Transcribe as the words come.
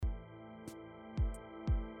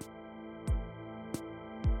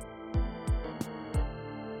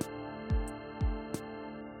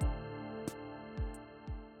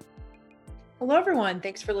Hello, everyone.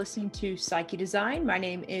 Thanks for listening to Psyche Design. My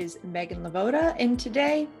name is Megan Lavoda, and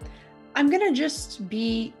today I'm going to just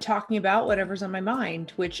be talking about whatever's on my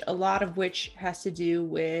mind, which a lot of which has to do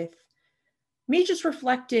with me just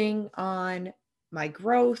reflecting on my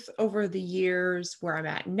growth over the years, where I'm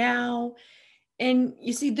at now. And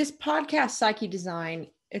you see, this podcast, Psyche Design,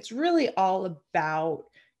 it's really all about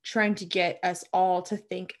trying to get us all to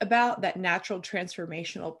think about that natural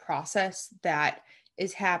transformational process that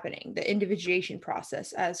is happening, the individuation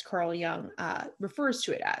process, as Carl Jung refers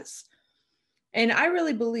to it as. And I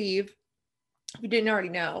really believe, if you didn't already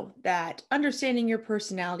know, that understanding your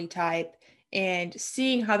personality type and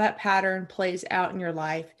seeing how that pattern plays out in your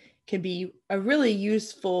life can be a really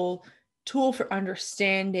useful tool for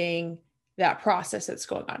understanding that process that's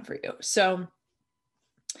going on for you. So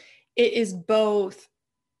it is both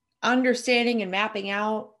understanding and mapping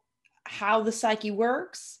out how the psyche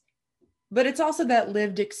works, but it's also that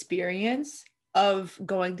lived experience of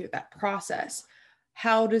going through that process.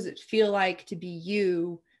 How does it feel like to be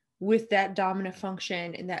you with that dominant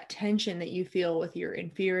function and that tension that you feel with your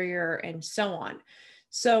inferior and so on?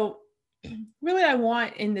 So really, I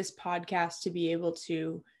want in this podcast to be able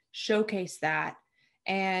to showcase that.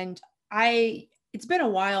 And it's been a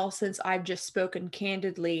while since I've just spoken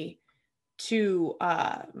candidly to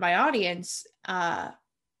my audience,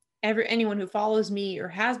 anyone who follows me or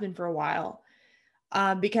has been for a while,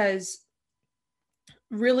 because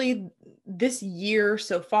really this year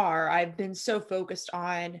so far, I've been so focused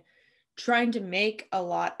on trying to make a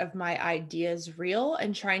lot of my ideas real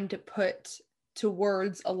and trying to put to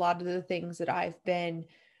words a lot of the things that I've been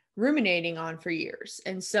ruminating on for years.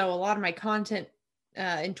 And so a lot of my content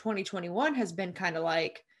in 2021 has been kind of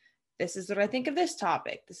like, this is what I think of this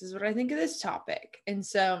topic. This is what I think of this topic. And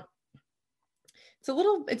so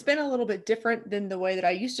it's been a little bit different than the way that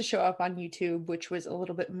I used to show up on YouTube, which was a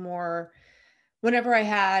little bit more, whenever I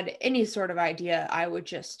had any sort of idea, I would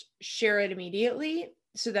just share it immediately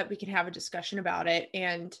so that we can have a discussion about it.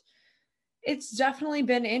 And it's definitely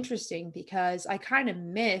been interesting because I kind of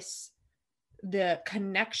miss the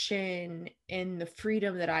connection and the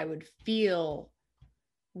freedom that I would feel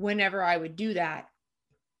whenever I would do that.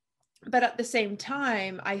 But at the same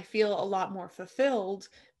time, I feel a lot more fulfilled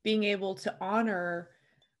being able to honor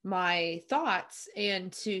my thoughts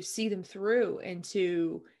and to see them through and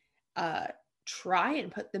to try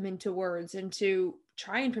and put them into words and to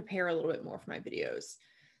try and prepare a little bit more for my videos.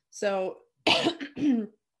 So I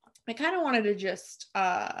kind of wanted to just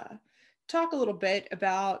talk a little bit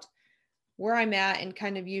about where I'm at and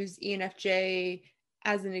kind of use ENFJ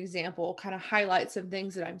as an example, kind of highlight some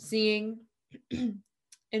things that I'm seeing.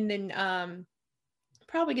 And then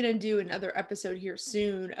probably going to do another episode here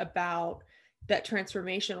soon about that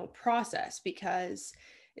transformational process, because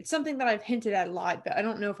it's something that I've hinted at a lot, but I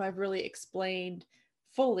don't know if I've really explained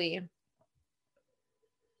fully.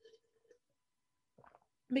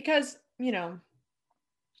 Because,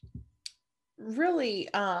 really,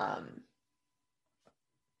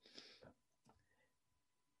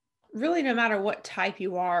 really no matter what type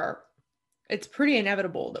you are, it's pretty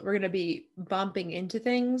inevitable that we're going to be bumping into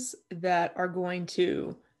things that are going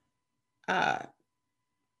to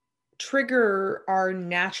trigger our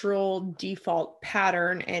natural default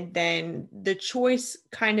pattern. And then the choice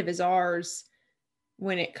kind of is ours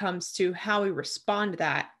when it comes to how we respond to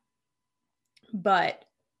that. But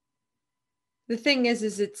the thing is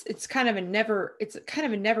it's kind of a never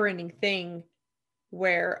ending thing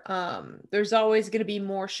where there's always going to be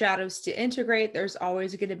more shadows to integrate. There's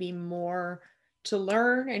always going to be more to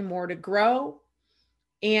learn and more to grow.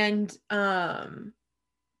 And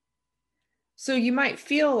so you might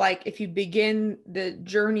feel like if you begin the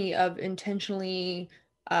journey of intentionally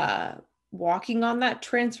walking on that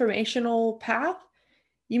transformational path,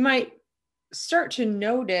 you might start to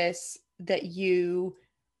notice that you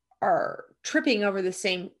are tripping over the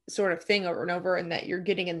same sort of thing over and over, and that you're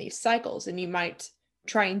getting in these cycles, and you might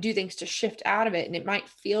try and do things to shift out of it. And it might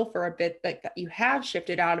feel for a bit like that you have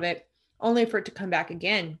shifted out of it, only for it to come back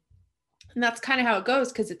again. And that's kind of how it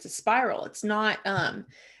goes, because it's a spiral. It's not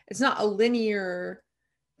a linear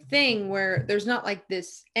thing where there's not like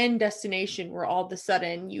this end destination where all of a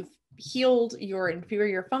sudden you've healed your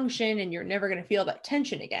inferior function and you're never going to feel that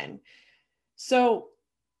tension again. So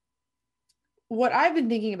what I've been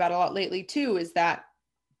thinking about a lot lately too is that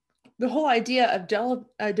the whole idea of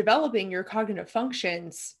developing your cognitive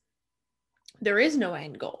functions, there is no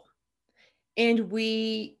end goal. And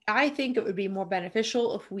I think it would be more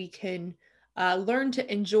beneficial if we can learn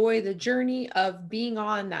to enjoy the journey of being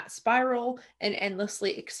on that spiral and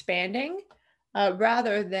endlessly expanding,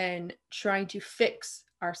 rather than trying to fix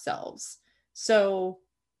ourselves. So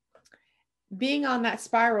being on that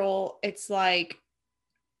spiral, it's like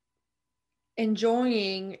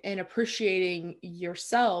enjoying and appreciating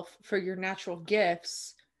yourself for your natural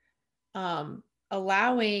gifts,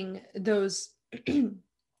 allowing those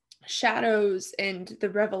shadows and the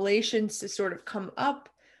revelations to sort of come up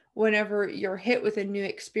whenever you're hit with a new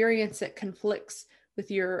experience that conflicts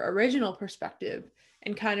with your original perspective,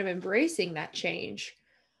 and kind of embracing that change,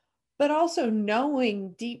 but also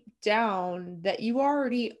knowing deep down that you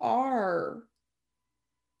already are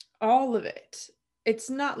all of it. It's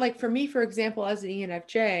not like, for me, for example, as an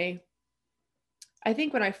ENFJ, I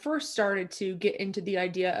think when I first started to get into the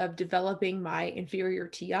idea of developing my inferior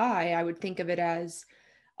TI, I would think of it as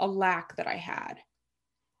a lack that I had.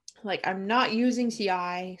 Like, I'm not using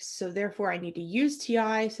TI, so therefore I need to use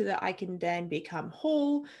TI so that I can then become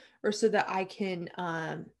whole, or so that I can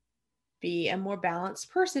be a more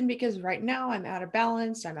balanced person, because right now I'm out of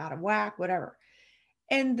balance, I'm out of whack, whatever.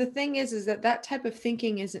 And the thing is that that type of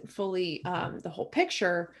thinking isn't fully the whole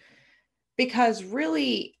picture, because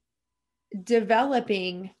really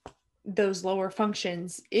developing those lower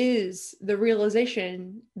functions is the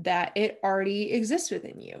realization that it already exists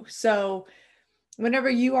within you. So whenever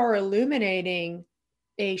you are illuminating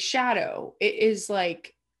a shadow, it is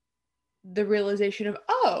like the realization of,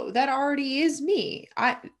 oh, that already is me.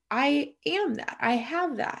 I am that. I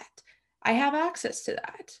have that. I have access to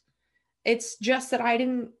that. It's just that I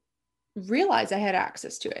didn't realize I had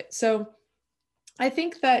access to it. So I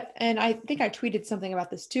think that, and I think I tweeted something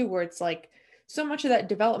about this too, where it's like so much of that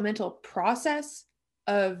developmental process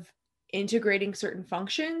of integrating certain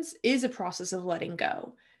functions is a process of letting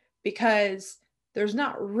go, because there's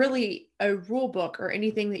not really a rule book or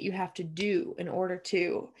anything that you have to do in order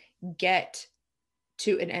to get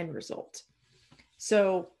to an end result.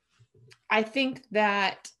 So I think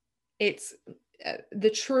that it's the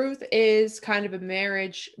truth is kind of a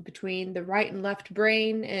marriage between the right and left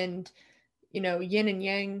brain, and yin and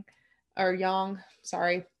yang, or yang,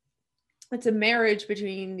 sorry. It's a marriage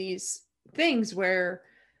between these things where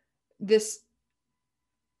this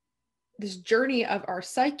journey of our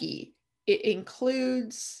psyche, it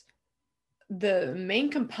includes the main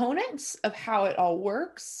components of how it all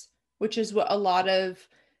works, which is what a lot of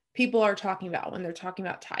people are talking about when they're talking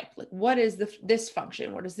about type. Like, what is this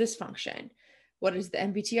function? What is this function? What is the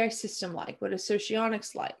MBTI system like? What is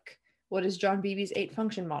socionics like? What is John Beebe's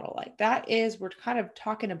 8-function model like? That is, we're kind of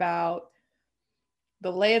talking about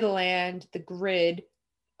the lay of the land, the grid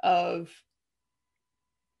of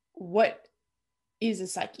what is a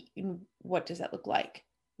psyche and what does that look like?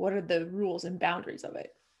 What are the rules and boundaries of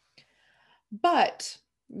it? But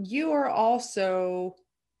you are also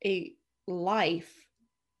a life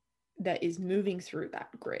that is moving through that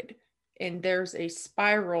grid, and there's a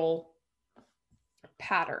spiral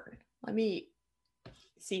pattern. Let me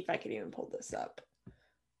see if I can even pull this up.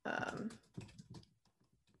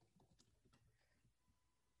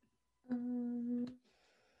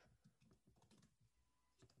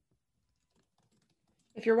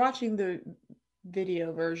 If you're watching the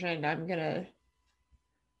video version, I'm gonna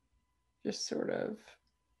just sort of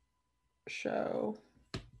show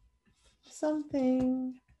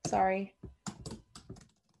something. Sorry.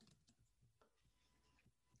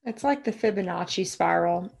 It's like the Fibonacci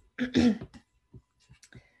spiral.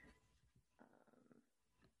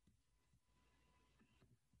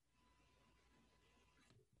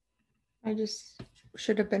 I just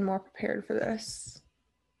should have been more prepared for this.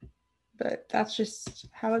 But that's just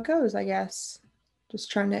how it goes, I guess.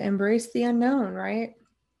 Just trying to embrace the unknown, right?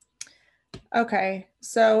 Okay,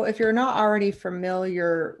 so if you're not already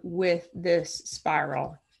familiar with this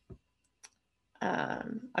spiral,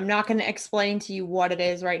 I'm not going to explain to you what it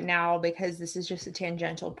is right now, because this is just a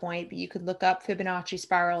tangential point, but you could look up Fibonacci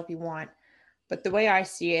spiral if you want. But the way I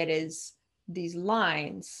see it is these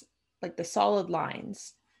lines, like the solid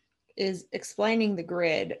lines, is explaining the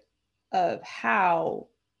grid of how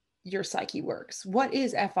your psyche works. What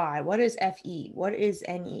is FI? What is FE? What is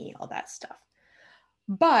NE? All that stuff.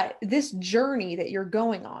 But this journey that you're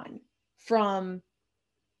going on from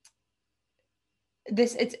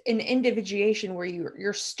this, it's an individuation where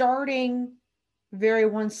you're starting very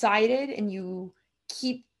one-sided, and you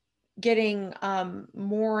keep getting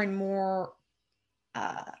more and more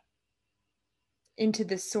into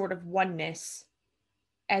this sort of oneness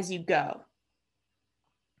as you go.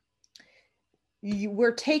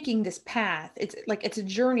 We're taking this path. It's like it's a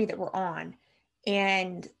journey that we're on,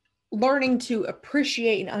 and learning to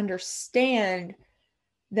appreciate and understand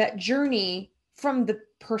that journey from the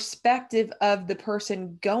perspective of the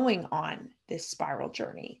person going on this spiral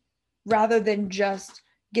journey, rather than just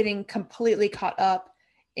getting completely caught up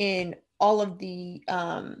in all of the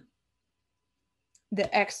the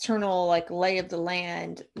external like lay of the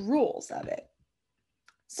land rules of it.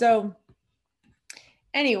 So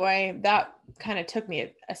anyway, that kind of took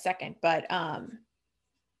me a second, but I'm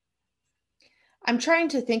trying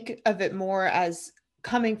to think of it more as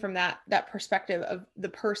coming from that perspective of the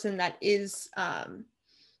person that is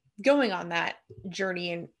going on that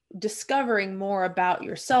journey and discovering more about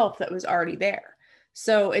yourself that was already there.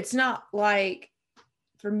 So it's not like,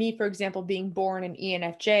 for me, for example, being born in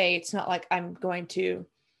ENFJ, it's not like I'm going to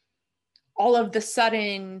all of the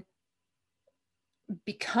sudden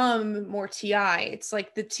become more TI. It's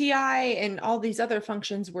like the TI and all these other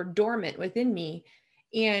functions were dormant within me.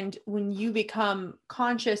 And when you become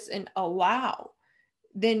conscious and allow,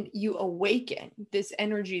 then you awaken this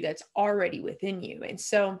energy that's already within you. And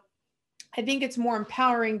so I think it's more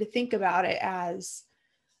empowering to think about it as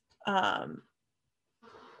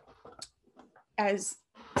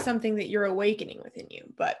something that you're awakening within you.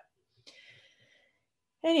 But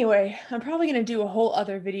anyway, I'm probably going to do a whole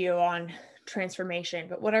other video on transformation.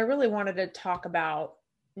 But what I really wanted to talk about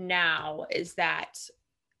now is that,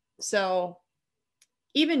 so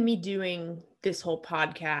even me doing this whole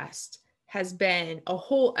podcast has been a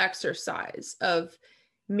whole exercise of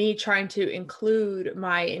me trying to include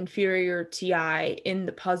my inferior TI in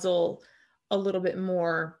the puzzle a little bit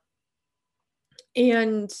more.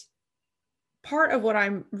 And part of what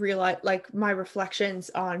I'm realizing, like my reflections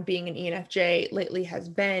on being an ENFJ lately has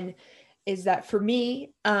been, is that for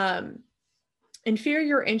me,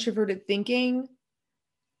 inferior introverted thinking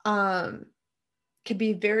can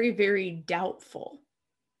be very, very doubtful.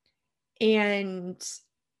 And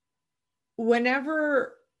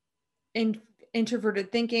whenever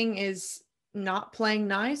introverted thinking is not playing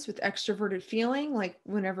nice with extroverted feeling, like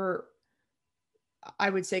whenever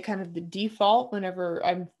I would say kind of the default, whenever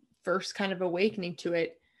I'm first kind of awakening to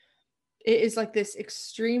it, it is like this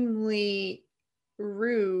extremely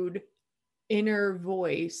rude inner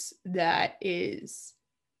voice that is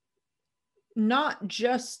not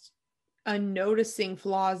just noticing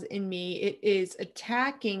flaws in me, it is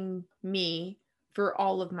attacking me for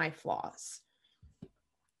all of my flaws.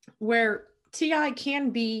 Where TI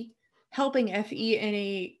can be helping FE in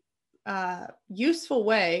a useful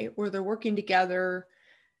way, where they're working together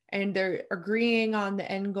and they're agreeing on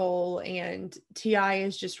the end goal, and TI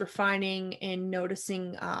is just refining and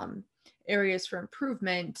noticing areas for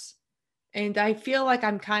improvement. And I feel like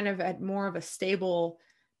I'm kind of at more of a stable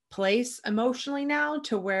place emotionally now,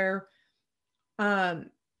 to where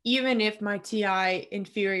even if my TI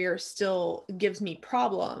inferior still gives me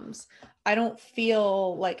problems, I don't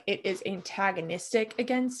feel like it is antagonistic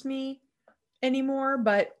against me anymore.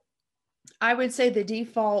 But I would say the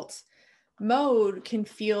default mode can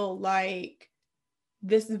feel like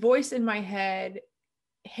this voice in my head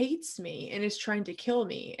hates me and is trying to kill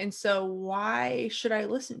me. And so why should I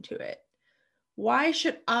listen to it? Why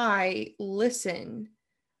should I listen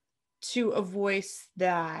to a voice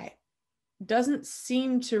that doesn't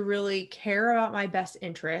seem to really care about my best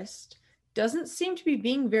interest, doesn't seem to be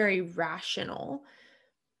being very rational?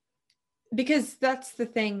 Because that's the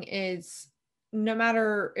thing, is no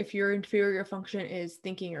matter if your inferior function is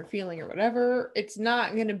thinking or feeling or whatever, it's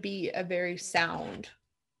not going to be a very sound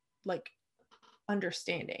like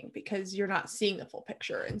understanding, because you're not seeing the full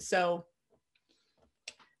picture. And so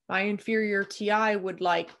my inferior TI would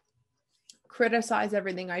like criticize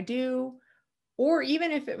everything I do, or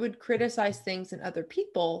even if it would criticize things in other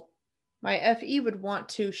people, my FE would want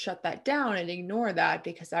to shut that down and ignore that,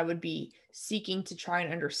 because I would be seeking to try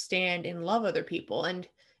and understand and love other people. And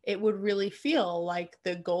it would really feel like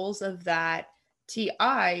the goals of that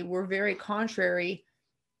TI were very contrary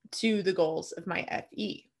to the goals of my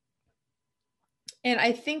FE. And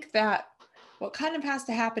I think that what kind of has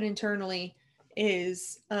to happen internally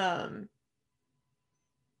is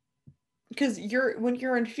because when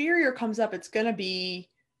your inferior comes up, it's going to be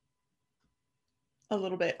a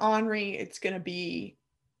little bit ornery. It's going to be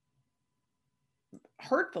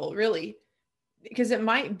hurtful, really, because it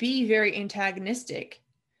might be very antagonistic.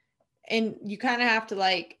 And you kind of have to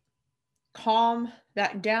like calm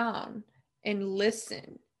that down and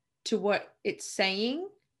listen to what it's saying,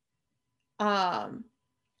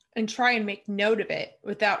 and try and make note of it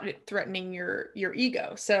without it threatening your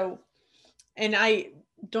ego. So, and I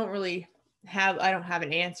don't have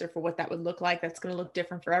an answer for what that would look like. That's going to look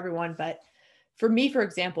different for everyone. But for me, for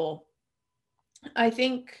example, I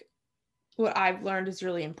think what I've learned is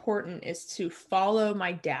really important is to follow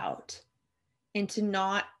my doubt and to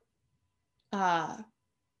not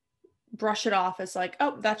brush it off as like,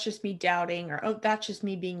 oh, that's just me doubting, or oh, that's just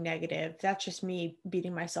me being negative. That's just me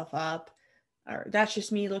beating myself up, or that's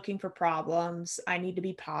just me looking for problems. I need to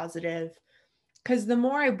be positive. Because the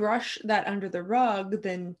more I brush that under the rug,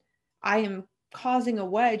 then I am causing a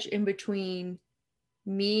wedge in between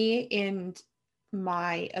me and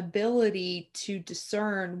my ability to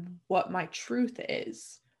discern what my truth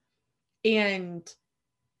is. And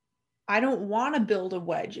I don't want to build a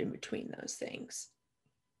wedge in between those things.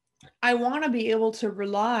 I want to be able to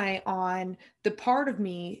rely on the part of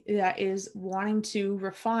me that is wanting to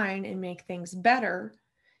refine and make things better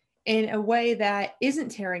in a way that isn't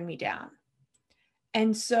tearing me down.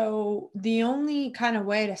 And so the only kind of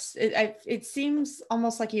way it seems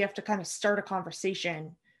almost like you have to kind of start a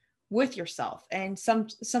conversation with yourself. And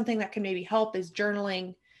something that can maybe help is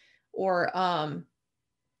journaling, or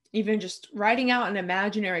even just writing out an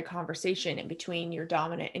imaginary conversation in between your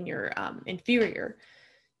dominant and your inferior,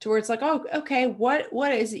 to where it's like, oh, okay,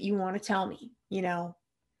 what is it you want to tell me,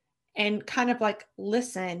 and kind of like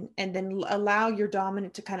listen, and then allow your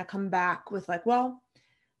dominant to kind of come back with like, well,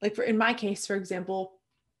 like in my case, for example,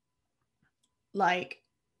 like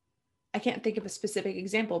I can't think of a specific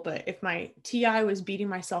example, but if my TI was beating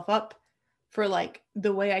myself up for like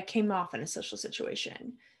the way I came off in a social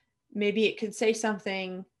situation, maybe it could say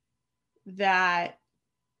something that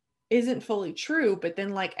isn't fully true, but then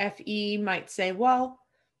like FE might say, well,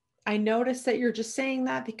 I noticed that you're just saying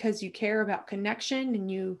that because you care about connection and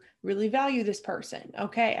you really value this person.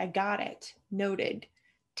 Okay, I got it. Noted.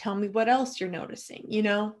 Tell me what else you're noticing,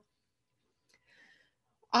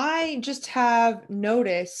 I just have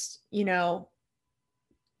noticed,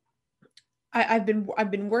 I've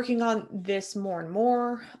been working on this more and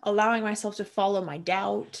more, allowing myself to follow my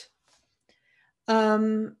doubt.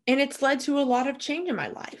 And it's led to a lot of change in my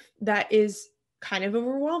life that is kind of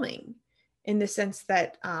overwhelming, in the sense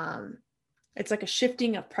that it's like a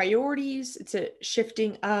shifting of priorities. It's a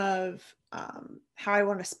shifting of how I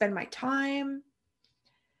want to spend my time.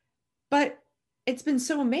 But it's been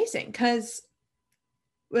so amazing, because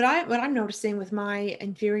what I'm noticing with my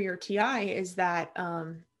inferior TI is that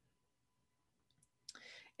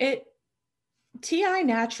it TI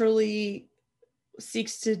naturally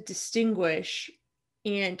seeks to distinguish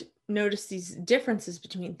and notice these differences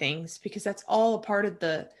between things, because that's all a part of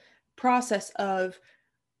the process of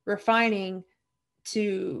refining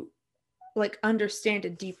to like understand a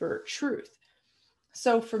deeper truth.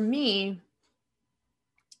 So for me,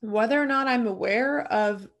 whether or not I'm aware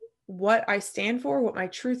of what I stand for, what my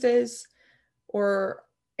truth is, or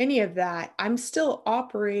any of that, I'm still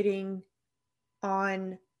operating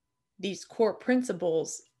on these core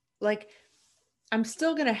principles. Like I'm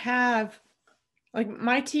still going to have, like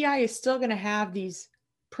my TI is still going to have these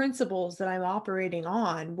principles that I'm operating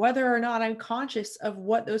on, whether or not I'm conscious of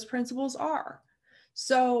what those principles are.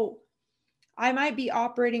 So I might be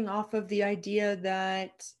operating off of the idea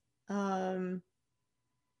that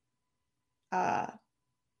uh,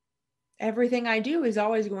 everything I do is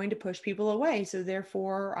always going to push people away. So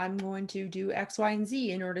therefore, I'm going to do X, Y, and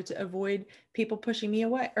Z in order to avoid people pushing me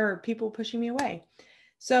away, or people pushing me away.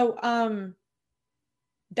 So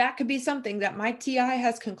that could be something that my TI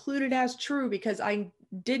has concluded as true because I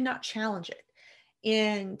did not challenge it.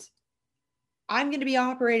 And I'm going to be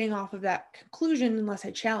operating off of that conclusion unless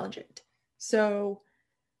I challenge it. So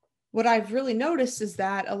what I've really noticed is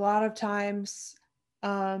that a lot of times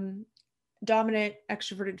dominant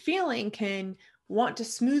extroverted feeling can want to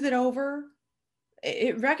smooth it over.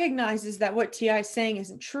 It recognizes that what TI is saying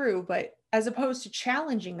isn't true, but as opposed to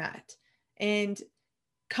challenging that and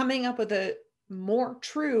coming up with a more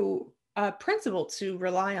true principle to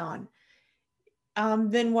rely on,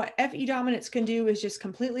 then what FE dominance can do is just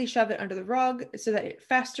completely shove it under the rug so that it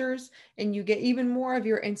festers and you get even more of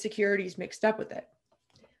your insecurities mixed up with it.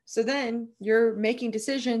 So then you're making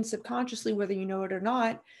decisions subconsciously, whether you know it or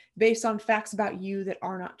not, based on facts about you that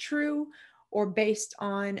are not true, or based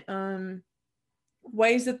on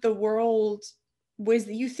ways that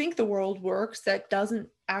you think the world works that doesn't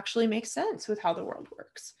actually make sense with how the world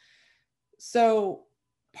works. So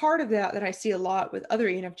part of that I see a lot with other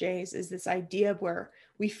ENFJs is this idea where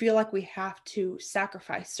we feel like we have to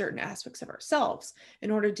sacrifice certain aspects of ourselves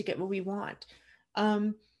in order to get what we want.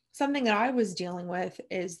 Something that I was dealing with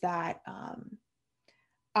is that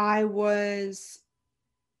I was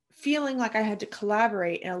feeling like I had to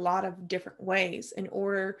collaborate in a lot of different ways in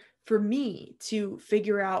order for me to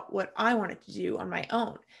figure out what I wanted to do on my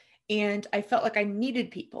own. And I felt like I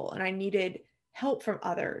needed people and I needed help from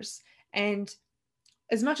others. And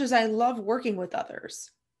as much as I love working with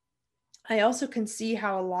others, I also can see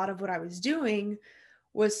how a lot of what I was doing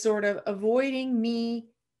was sort of avoiding me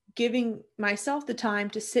giving myself the time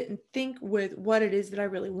to sit and think with what it is that I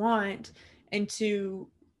really want and to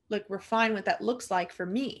like refine what that looks like for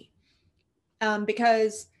me.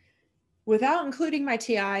 Because without including my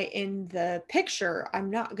TI in the picture, I'm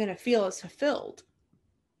not going to feel as fulfilled.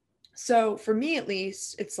 So for me, at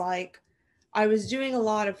least, it's like I was doing a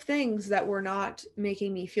lot of things that were not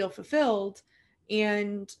making me feel fulfilled.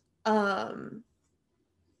 And I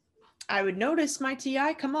would notice my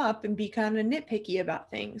TI come up and be kind of nitpicky about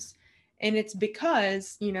things. And it's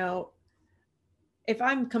because, if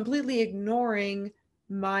I'm completely ignoring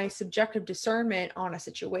my subjective discernment on a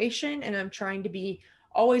situation and I'm trying to be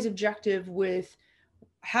always objective with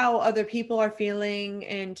how other people are feeling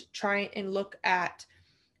and try and look at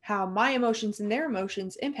how my emotions and their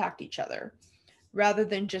emotions impact each other rather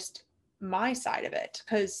than just my side of it,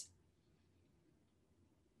 because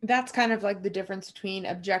that's kind of like the difference between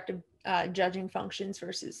objective judging functions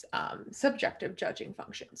versus subjective judging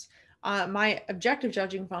functions. My objective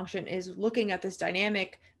judging function is looking at this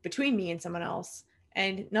dynamic between me and someone else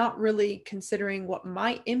and not really considering what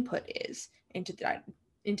my input is into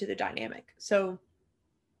the dynamic. So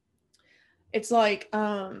it's like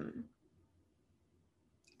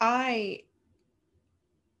I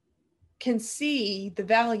can see the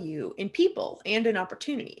value in people and in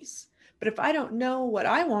opportunities. But if I don't know what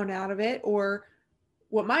I want out of it or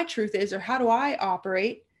what my truth is or how do I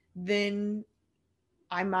operate, then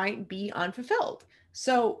I might be unfulfilled.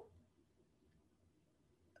 So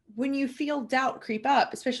when you feel doubt creep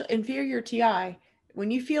up, especially inferior TI,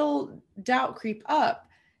 when you feel doubt creep up,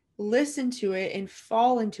 listen to it and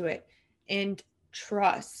fall into it and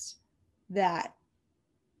trust that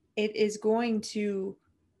it is going to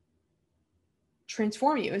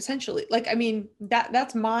transform you essentially. Like, I mean,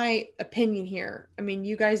 that's my opinion here. I mean,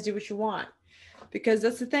 you guys do what you want, because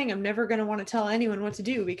that's the thing. I'm never going to want to tell anyone what to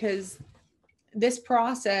do, because this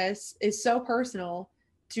process is so personal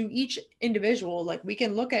to each individual. Like, we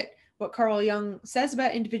can look at what Carl Jung says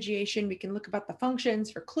about individuation. We can look about the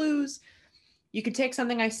functions for clues. You could take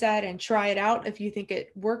something I said and try it out if you think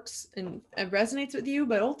it works and it resonates with you.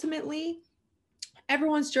 But ultimately,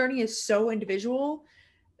 everyone's journey is so individual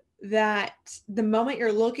that the moment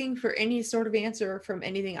you're looking for any sort of answer from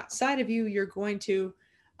anything outside of you, you're going to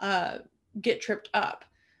get tripped up.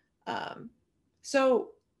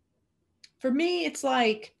 So for me, it's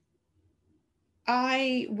like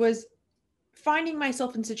I was finding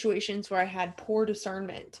myself in situations where I had poor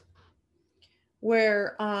discernment,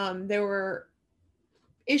 where there were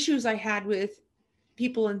issues I had with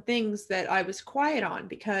people and things that I was quiet on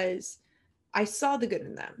because I saw the good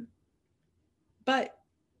in them. But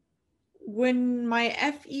when my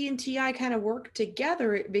FE and TI kind of work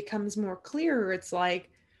together, it becomes more clear. It's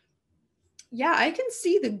like, yeah, I can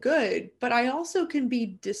see the good, but I also can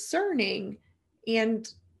be discerning and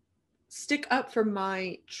stick up for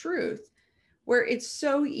my truth, where it's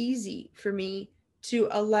so easy for me to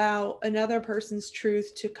allow another person's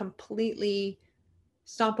truth to completely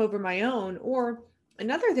stomp over my own. Or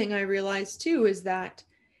another thing I realized too is that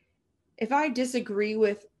if I disagree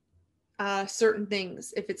with certain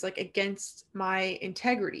things, if it's like against my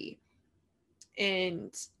integrity,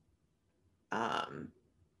 and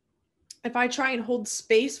if I try and hold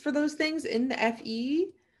space for those things in the FE,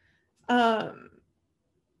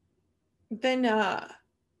 then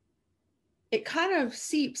it kind of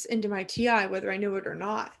seeps into my TI, whether I know it or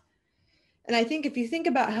not. And I think if you think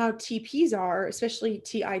about how TPs are, especially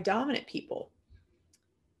TI dominant people,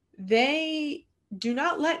 they do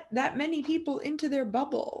not let that many people into their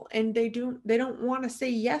bubble, and they don't want to say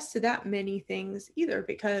yes to that many things either,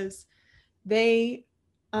 because they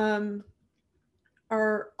are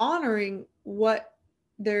honoring what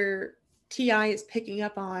their TI is picking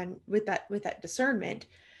up on with that discernment.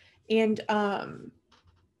 And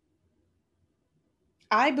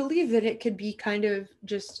I believe that it could be kind of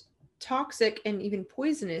just toxic and even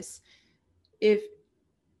poisonous if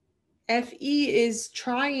FE is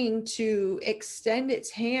trying to extend its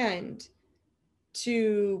hand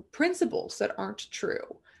to principles that aren't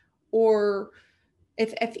true, or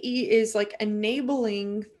if FE is like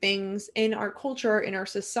enabling things in our culture, in our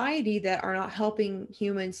society, that are not helping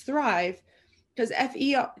humans thrive. Because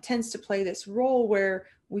FE tends to play this role where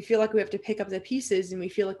we feel like we have to pick up the pieces and we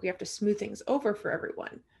feel like we have to smooth things over for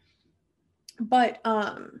everyone. But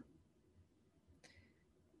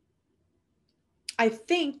I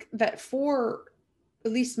think that for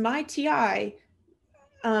at least my TI,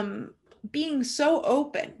 being so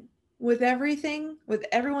open with everything, with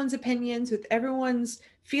everyone's opinions, with everyone's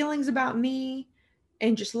feelings about me,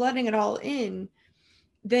 and just letting it all in,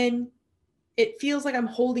 then it feels like I'm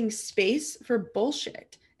holding space for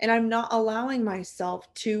bullshit. And I'm not allowing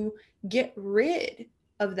myself to get rid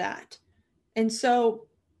of that. And so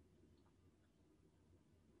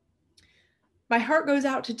my heart goes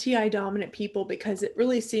out to TI dominant people, because it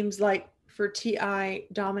really seems like for TI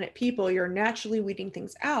dominant people, you're naturally weeding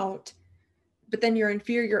things out, but then your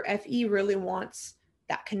inferior FE really wants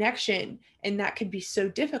that connection. And that could be so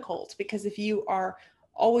difficult, because if you are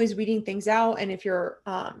always weeding things out, and if you're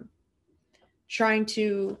trying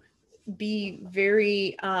to be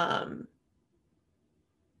very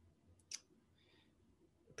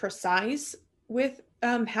precise with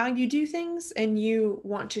how you do things, and you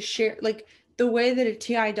want to share, like the way that a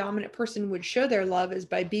TI dominant person would show their love is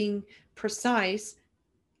by being precise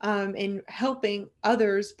and helping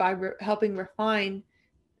others by helping refine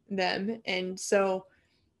them. And so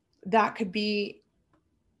that could be,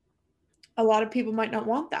 a lot of people might not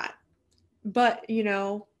want that, but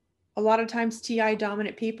a lot of times TI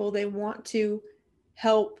dominant people, they want to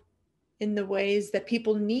help in the ways that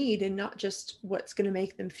people need, and not just what's going to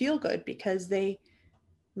make them feel good, because they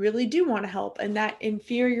really do want to help. And that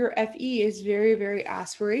inferior FE is very, very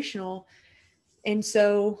aspirational. And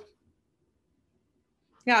so,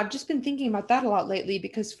 yeah, I've just been thinking about that a lot lately,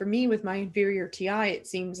 because for me, with my inferior TI, it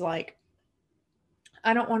seems like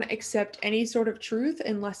I don't want to accept any sort of truth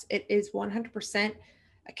unless it is 100%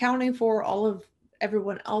 accounting for all of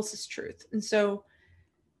everyone else's truth. And so,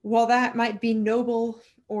 while that might be noble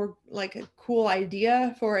or like a cool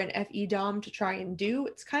idea for an FE Dom to try and do,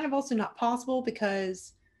 it's kind of also not possible,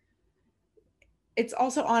 because it's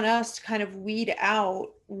also on us to kind of weed out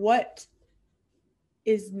what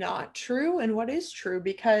is not true and what is true,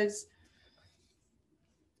 because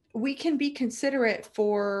we can be considerate of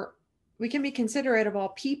all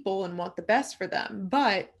people and want the best for them.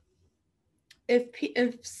 But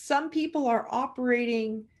if some people are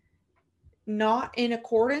operating not in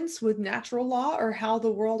accordance with natural law or how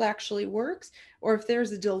the world actually works, or if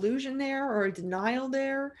there's a delusion there or a denial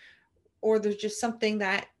there, or there's just something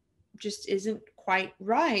that just isn't quite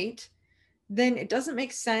right, then it doesn't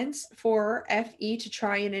make sense for FE to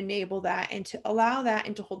try and enable that and to allow that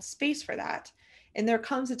and to hold space for that. And there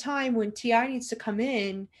comes a time when TI needs to come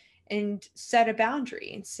in and set a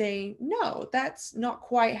boundary and say, no, that's not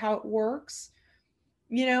quite how it works,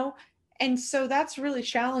 you know? And so that's really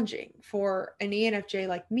challenging for an ENFJ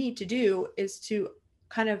like me to do, is to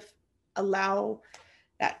kind of allow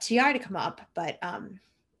that TI to come up. But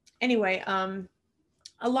anyway,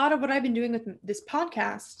 a lot of what I've been doing with this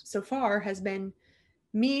podcast so far has been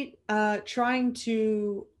me trying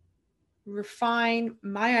to refine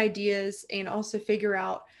my ideas and also figure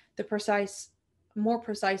out the more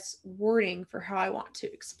precise wording for how I want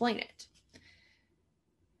to explain it.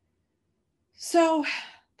 So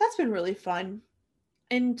that's been really fun.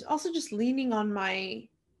 And also just leaning on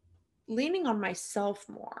myself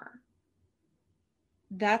more.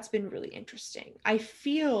 That's been really interesting. I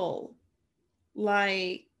feel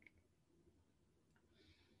like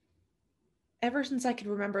ever since I could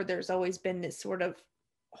remember, there's always been this sort of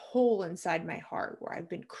hole inside my heart where I've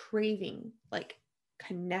been craving like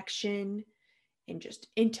connection and just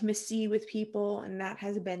intimacy with people. And that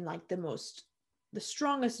has been like the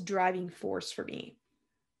strongest driving force for me.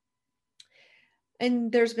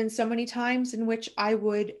 And there's been so many times in which I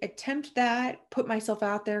would attempt that, put myself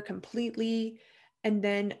out there completely, and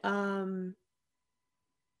then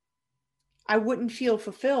I wouldn't feel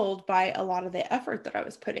fulfilled by a lot of the effort that I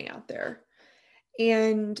was putting out there.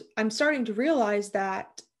 And I'm starting to realize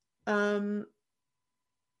that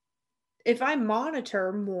if I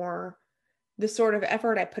monitor more the sort of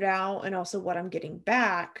effort I put out and also what I'm getting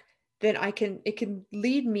back, then it can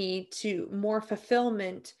lead me to more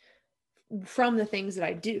fulfillment from the things that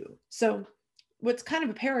I do. So what's kind of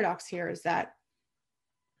a paradox here is that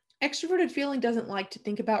extroverted feeling doesn't like to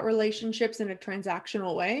think about relationships in a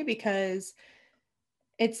transactional way, because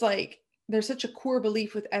it's like there's such a core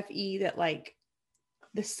belief with FE that like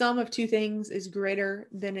the sum of two things is greater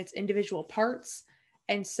than its individual parts.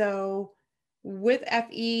 And so with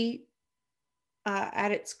FE,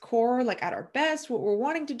 at its core, like at our best, what we're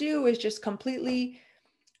wanting to do is just completely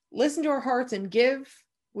listen to our hearts and give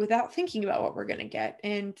without thinking about what we're going to get.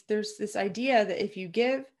 And there's this idea that if you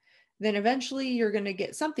give, then eventually you're going to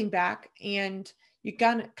get something back. And you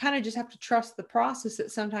kind of just have to trust the process,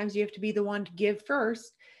 that sometimes you have to be the one to give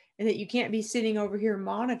first, and that you can't be sitting over here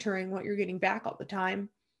monitoring what you're getting back all the time,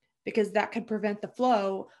 because that could prevent the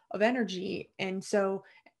flow of energy. And so,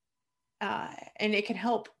 and it can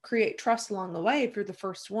help create trust along the way if you're the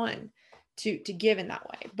first one to give in that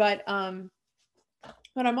way. But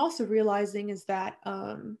what I'm also realizing is that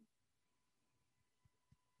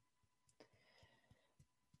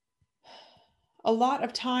a lot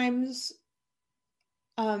of times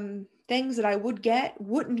things that I would get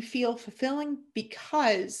wouldn't feel fulfilling,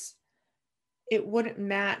 because it wouldn't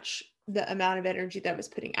match the amount of energy that I was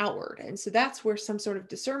putting outward. And so that's where some sort of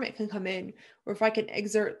discernment can come in, where if I can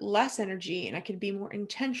exert less energy and I can be more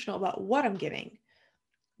intentional about what I'm giving,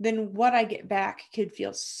 then what I get back could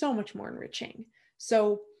feel so much more enriching.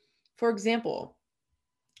 So, for example,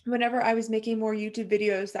 whenever I was making more YouTube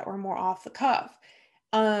videos that were more off the cuff,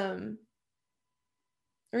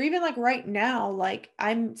 or even like right now, like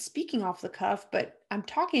I'm speaking off the cuff, but I'm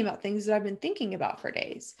talking about things that I've been thinking about for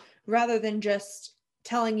days, rather than just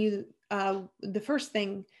telling you the first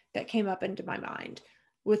thing that came up into my mind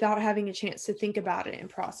without having a chance to think about it and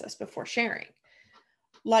process before sharing.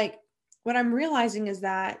 Like, what I'm realizing is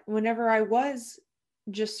that whenever I was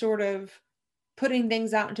just sort of putting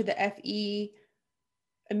things out into the FE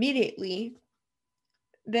immediately,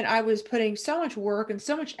 then I was putting so much work and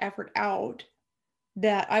so much effort out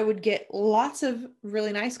that I would get lots of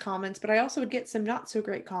really nice comments, but I also would get some not so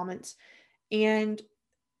great comments. And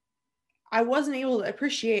I wasn't able to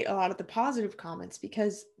appreciate a lot of the positive comments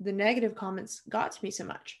because the negative comments got to me so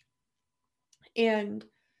much. And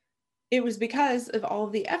it was because of all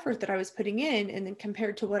of the effort that I was putting in, and then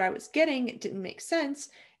compared to what I was getting, it didn't make sense.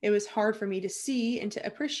 It was hard for me to see and to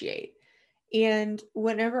appreciate. And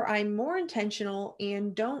whenever I'm more intentional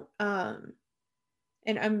and don't, and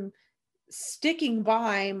I'm sticking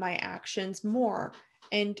by my actions more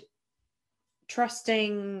and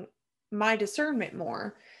trusting my discernment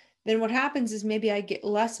more, then what happens is maybe I get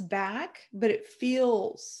less back, but it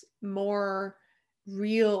feels more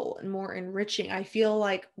real and more enriching. I feel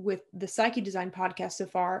like with the Psyche Design podcast so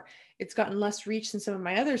far, it's gotten less reach than some of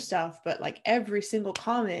my other stuff, but like every single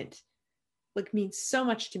comment like means so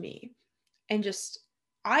much to me. And just,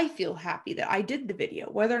 I feel happy that I did the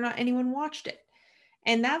video, whether or not anyone watched it.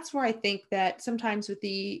 And that's where I think that sometimes with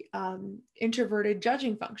the introverted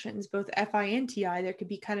judging functions, both FI and TI, there could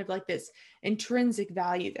be kind of like this intrinsic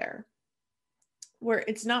value there, where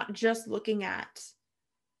it's not just looking at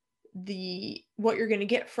what you're going to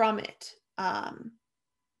get from it. And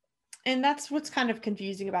that's what's kind of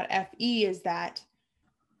confusing about FE, is that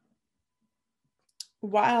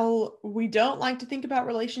while we don't like to think about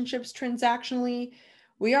relationships transactionally,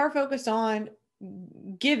 we are focused on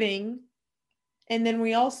giving. And then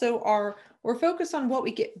we're focused on what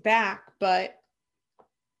we get back, but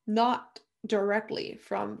not directly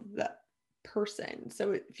from the person.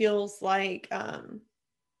 So it feels like I'm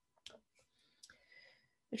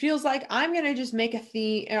going to just make a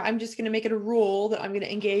theme. I'm just going to make it a rule that I'm going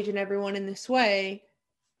to engage in everyone in this way.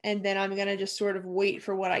 And then I'm going to just sort of wait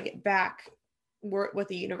for what I get back, what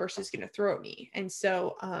the universe is going to throw at me. And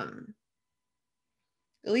so,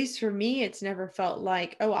 at least for me, it's never felt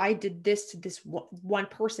like, oh, I did this to this one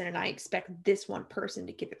person and I expect this one person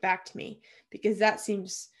to give it back to me, because that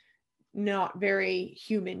seems not very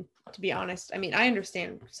human, to be honest. I mean, I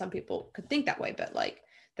understand some people could think that way, but like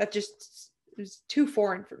that just is too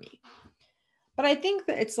foreign for me. But I think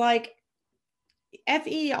that it's like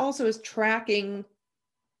FE also is tracking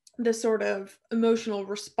the sort of emotional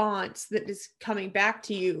response that is coming back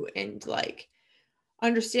to you, and like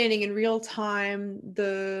understanding in real time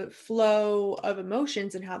the flow of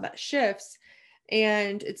emotions and how that shifts.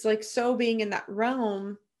 And it's like, so being in that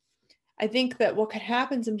realm, I think that what could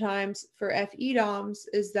happen sometimes for FE DOMs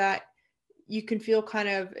is that you can feel kind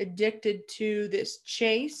of addicted to this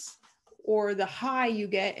chase or the high you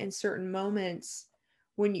get in certain moments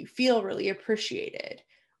when you feel really appreciated,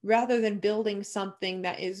 rather than building something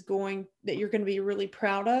that you're going to be really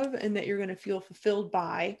proud of and that you're going to feel fulfilled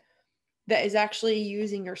by, that is actually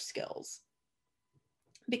using your skills.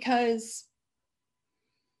 Because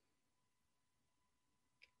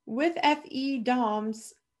with FE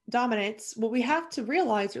dominance, what we have to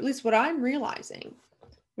realize, or at least what I'm realizing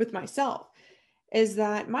with myself, is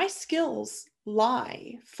that my skills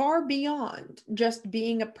lie far beyond just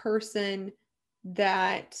being a person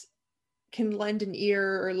that can lend an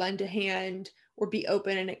ear or lend a hand or be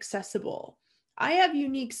open and accessible. I have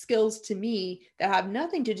unique skills to me that have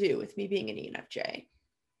nothing to do with me being an ENFJ.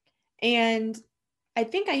 And I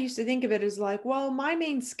think I used to think of it as like, well, my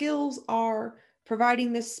main skills are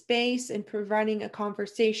providing this space and providing a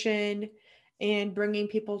conversation and bringing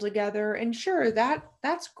people together. And sure,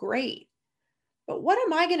 that's great. But what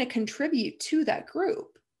am I going to contribute to that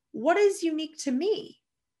group? What is unique to me?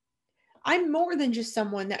 I'm more than just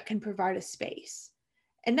someone that can provide a space.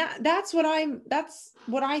 And that's what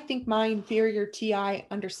I think my inferior TI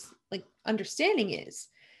understanding is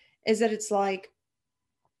that it's like,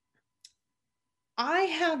 I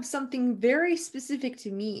have something very specific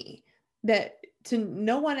to me that to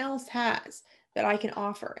no one else has, that I can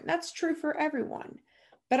offer. And that's true for everyone.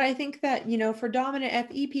 But I think that, for dominant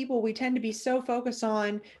FE people, we tend to be so focused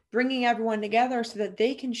on bringing everyone together so that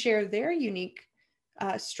they can share their unique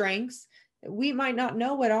strengths. We might not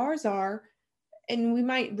know what ours are, and we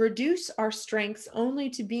might reduce our strengths only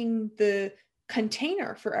to being the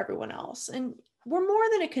container for everyone else. And we're more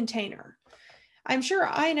than a container. I'm sure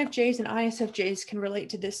INFJs and ISFJs can relate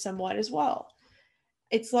to this somewhat as well.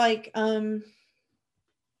 It's like, I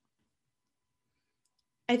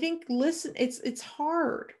think it's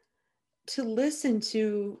hard to listen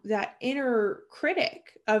to that inner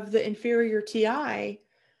critic of the inferior TI,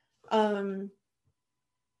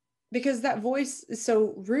 because that voice is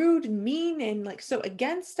so rude and mean and like so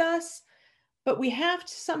against us. But we have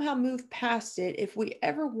to somehow move past it if we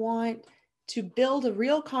ever want to build a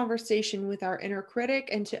real conversation with our inner critic,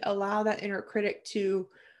 and to allow that inner critic to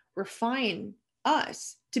refine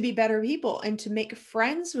us to be better people and to make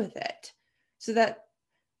friends with it, so that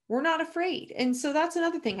we're not afraid. And so that's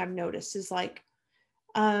another thing I've noticed is like,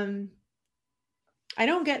 I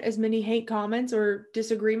don't get as many hate comments or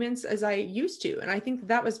disagreements as I used to. And I think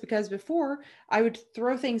that was because before I would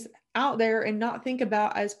throw things out there and not think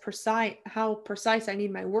about how precise I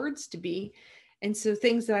need my words to be. And so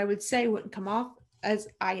things that I would say wouldn't come off as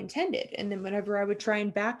I intended. And then whenever I would try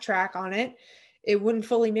and backtrack on it, it wouldn't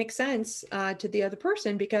fully make sense to the other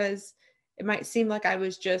person, because it might seem like I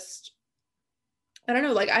was just, I don't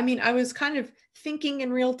know, like, I mean, I was kind of thinking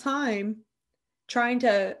in real time, trying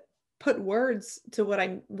to put words to what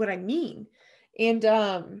I mean. And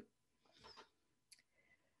I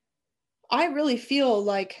really feel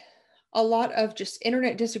like a lot of just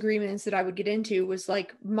internet disagreements that I would get into was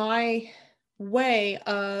like my way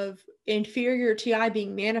of inferior TI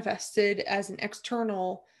being manifested as an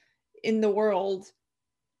external in the world,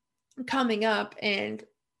 coming up and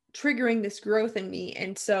triggering this growth in me.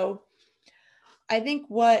 And so I think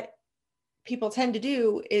what people tend to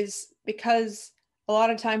do is, because a lot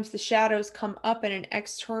of times the shadows come up in an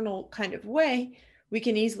external kind of way, we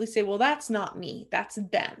can easily say, well, that's not me, that's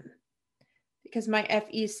them. Because my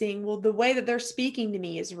FE is seeing, well, the way that they're speaking to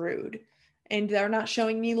me is rude and they're not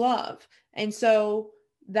showing me love. And so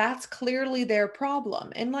that's clearly their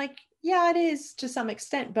problem. And like, yeah, it is to some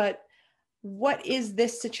extent, but what is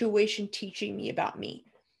this situation teaching me about me?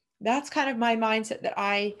 That's kind of my mindset that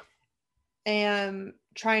I am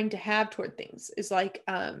trying to have toward things, is like,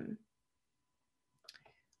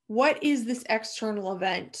 what is this external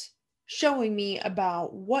event showing me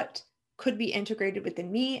about what could be integrated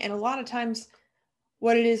within me? And a lot of times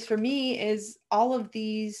what it is for me is all of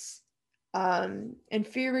these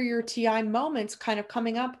inferior TI moments kind of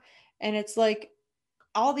coming up. And it's like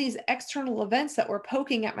all these external events that were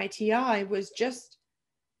poking at my TI was just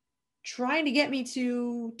trying to get me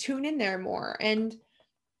to tune in there more. And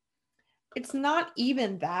it's not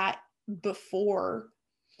even that before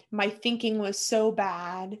my thinking was so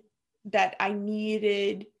bad that I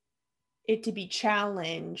needed it to be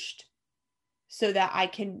challenged so that I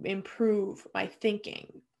can improve my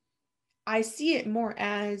thinking. I see it more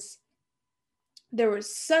as there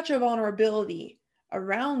was such a vulnerability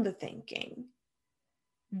around the thinking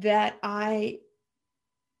that my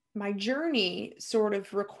journey sort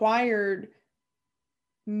of required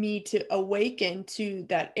me to awaken to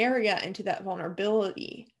that area and to that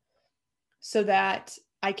vulnerability, so that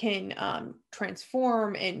I can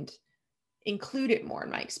transform and include it more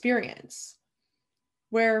in my experience.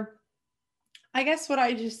 Where I guess what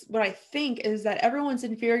I think is that everyone's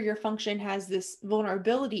inferior function has this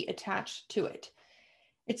vulnerability attached to it.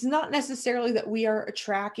 It's not necessarily that we are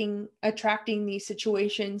attracting these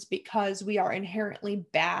situations because we are inherently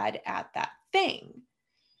bad at that thing.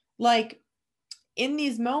 Like in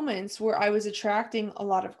these moments where I was attracting a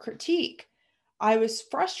lot of critique, I was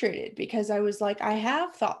frustrated because I was like, I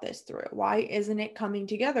have thought this through. Why isn't it coming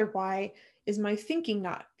together? Why is my thinking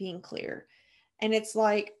not being clear? And it's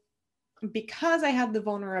like, because I had the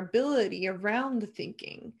vulnerability around the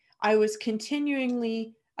thinking, I was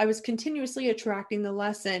continuously attracting the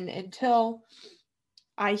lesson until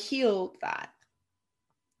I healed that.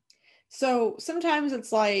 So sometimes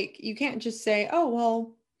it's like, you can't just say, oh,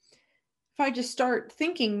 well, if I just start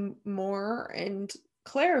thinking more and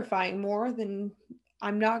clarifying more, then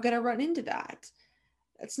I'm not going to run into that.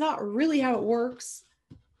 That's not really how it works,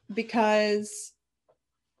 because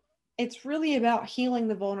it's really about healing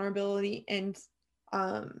the vulnerability. And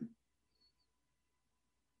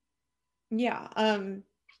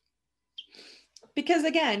because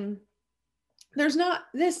again, there's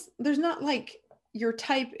not like your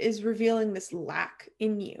type is revealing this lack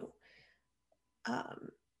in you.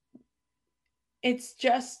 It's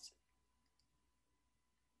just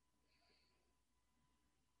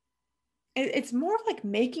it's more of like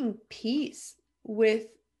making peace with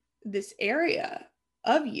this area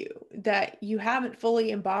of you that you haven't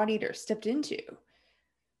fully embodied or stepped into,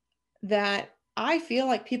 that I feel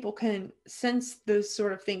like people can sense those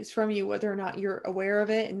sort of things from you, whether or not you're aware of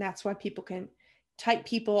it. And that's why people can type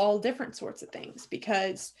people all different sorts of things,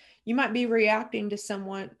 because you might be reacting to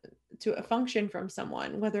someone, to a function from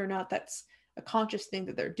someone, whether or not that's a conscious thing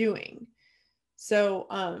that they're doing. So,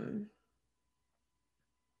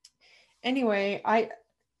 anyway,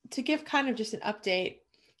 to give kind of just an update,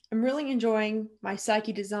 I'm really enjoying my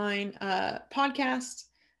Psyche Design podcast.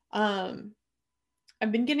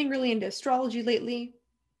 I've been getting really into astrology lately,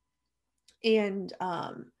 and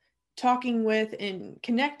talking with and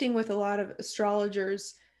connecting with a lot of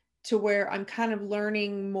astrologers, to where I'm kind of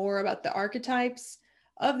learning more about the archetypes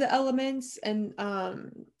of the elements and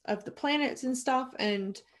of the planets and stuff.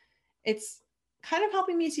 And it's kind of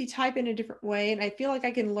helping me see type in a different way. And I feel like I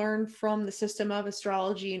can learn from the system of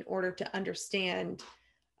astrology in order to understand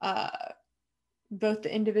uh, both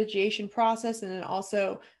the individuation process and then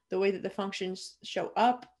also the way that the functions show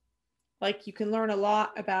up. Like, you can learn a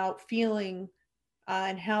lot about feeling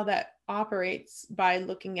and how that operates by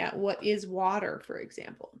looking at what is water, for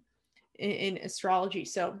example, in astrology.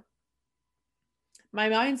 So my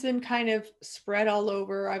mind's been kind of spread all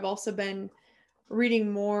over. I've also been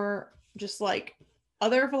reading more just like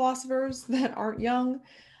other philosophers that aren't young,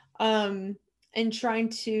 and trying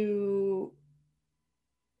to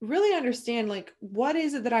really understand, like, what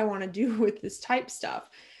is it that I want to do with this type stuff.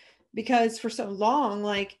 Because for so long,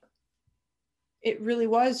 like, it really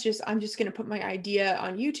was just, I'm just going to put my idea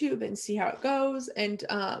on YouTube and see how it goes. And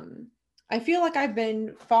I feel like I've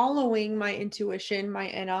been following my intuition, my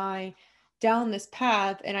NI, down this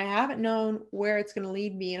path, and I haven't known where it's going to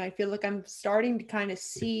lead me. And I feel like I'm starting to kind of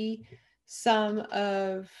see some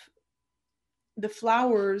of the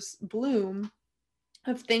flowers bloom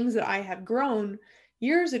of things that I have grown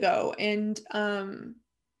years ago. And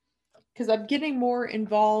because I'm getting more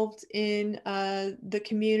involved in the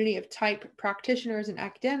community of type practitioners and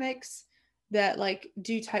academics that like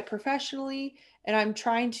do type professionally, and I'm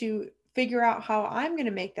trying to figure out how I'm going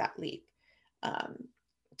to make that leap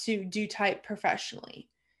to do type professionally,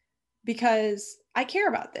 because I care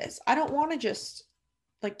about this. I don't want to just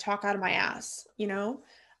like talk out of my ass, you know.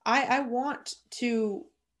 I want to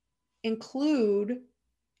include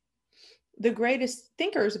the greatest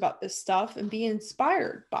thinkers about this stuff and be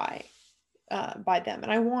inspired by them.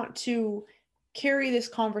 And I want to carry this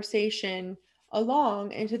conversation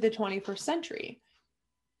along into the 21st century.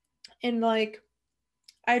 And like,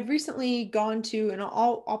 I'd recently gone to, and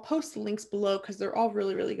I'll post the links below because they're all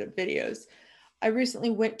really, really good videos. I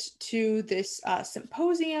recently went to this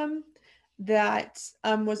symposium that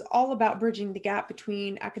was all about bridging the gap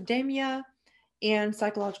between academia and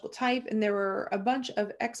psychological type. And there were a bunch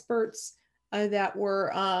of experts that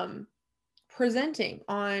were presenting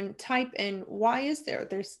on type and why is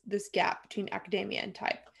there's this gap between academia and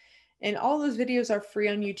type. And all those videos are free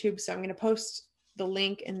on YouTube, so I'm going to post the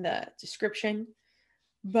link in the description.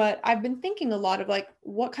 But I've been thinking a lot of like,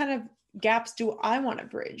 what kind of gaps do I want to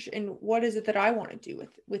bridge, and what is it that I want to do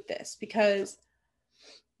with this? Because,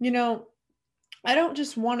 you know, I don't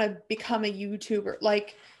just want to become a YouTuber.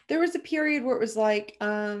 Like, there was a period where it was like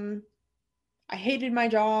I hated my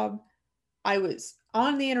job. I was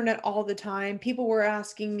on the internet all the time. People were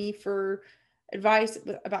asking me for advice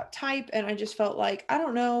about type, and I just felt like I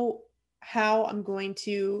don't know how I'm going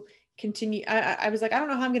to continue. I was like, I don't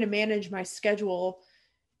know how I'm going to manage my schedule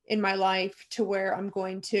in my life to where I'm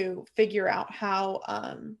going to figure out how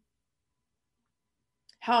I'm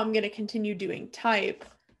going to continue doing type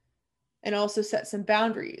and also set some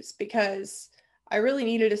boundaries, because I really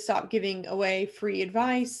needed to stop giving away free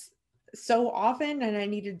advice so often, and I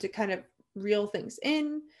needed to kind of reel things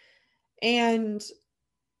in. And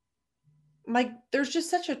like, there's just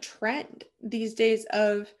such a trend these days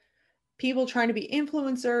of people trying to be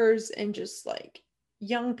influencers and just like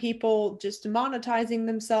young people just monetizing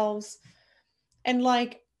themselves. And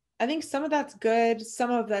like, I think some of that's good, some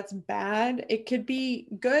of that's bad. It could be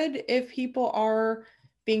good if people are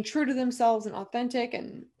being true to themselves and authentic,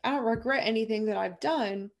 and I don't regret anything that I've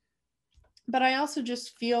done. But I also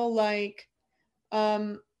just feel like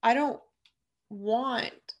I don't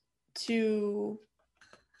want to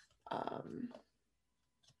um,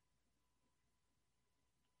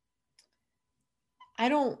 I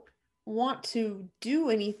don't want to do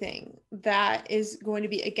anything that is going to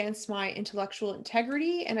be against my intellectual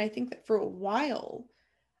integrity. And I think that for a while,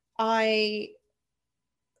 I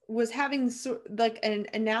was having like an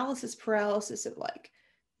analysis paralysis of like,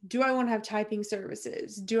 do I want to have typing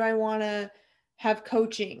services? Do I want to have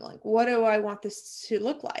coaching. Like, what do I want this to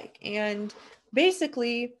look like? And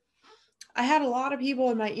basically, I had a lot of people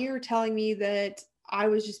in my ear telling me that I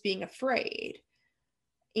was just being afraid.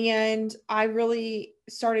 And I really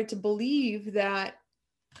started to believe that,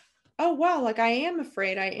 oh, wow, like I am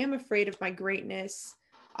afraid. I am afraid of my greatness.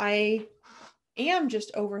 I am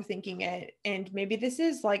just overthinking it. And maybe this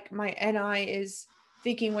is like my NI is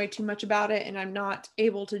thinking way too much about it, and I'm not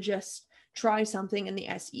able to just try something in the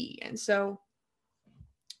SE. And so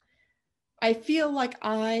I feel like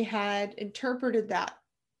I had interpreted that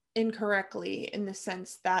incorrectly, in the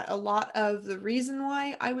sense that a lot of the reason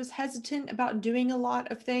why I was hesitant about doing a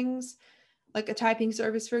lot of things, like a typing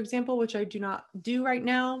service, for example, which I do not do right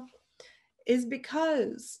now, is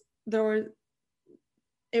because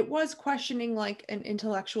it was questioning like an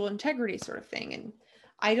intellectual integrity sort of thing. And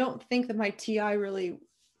I don't think that my TI really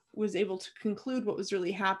was able to conclude what was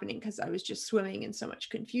really happening, because I was just swimming in so much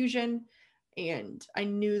confusion. And I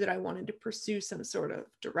knew that I wanted to pursue some sort of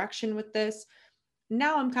direction with this.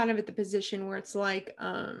 Now I'm kind of at the position where it's like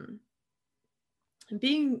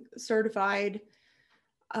being certified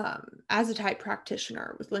as a type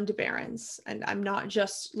practitioner with Linda Behrens. And I'm not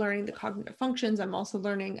just learning the cognitive functions, I'm also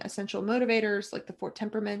learning essential motivators like the 4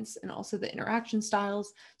 temperaments and also the interaction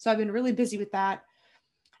styles. So I've been really busy with that.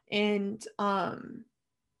 And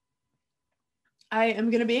I am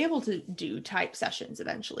going to be able to do type sessions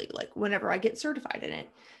eventually, like whenever I get certified in it.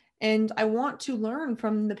 And I want to learn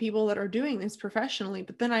from the people that are doing this professionally,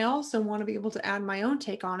 but then I also want to be able to add my own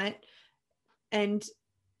take on it and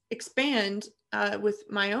expand with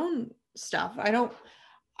my own stuff. I don't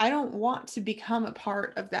want to become a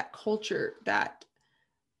part of that culture that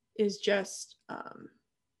is just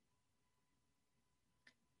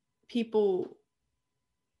people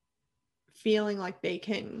feeling like they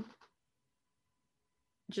can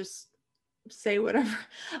just say whatever.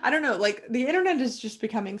 I don't know, like the internet is just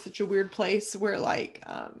becoming such a weird place where like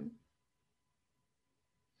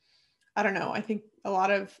I don't know, I think a lot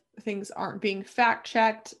of things aren't being fact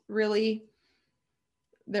checked really.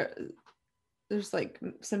 There's like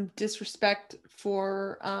some disrespect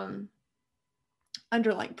for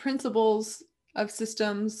underlying principles of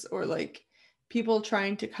systems, or like people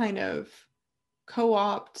trying to kind of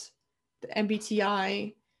co-opt the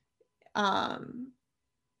MBTI.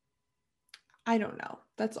 I don't know.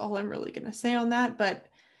 That's all I'm really going to say on that. But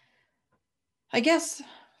I guess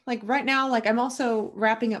like right now, like I'm also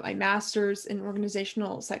wrapping up my master's in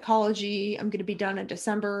organizational psychology. I'm going to be done in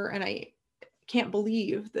December, and I can't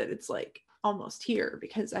believe that it's like almost here,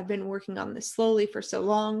 because I've been working on this slowly for so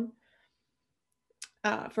long,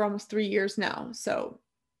 for almost 3 years now. So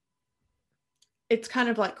it's kind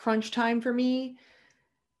of like crunch time for me.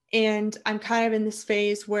 And I'm kind of in this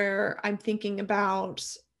phase where I'm thinking about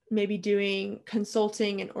maybe doing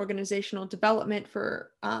consulting and organizational development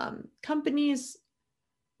for companies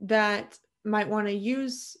that might want to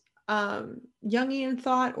use Jungian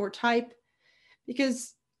thought or type,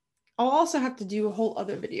 because I'll also have to do a whole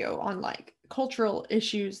other video on like cultural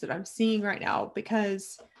issues that I'm seeing right now,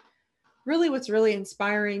 because really what's really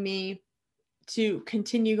inspiring me to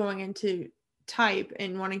continue going into type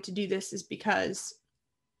and wanting to do this is because,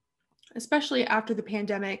 especially after the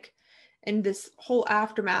pandemic and this whole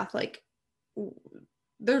aftermath, like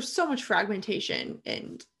there's so much fragmentation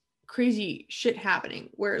and crazy shit happening,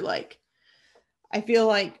 where like I feel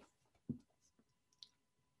like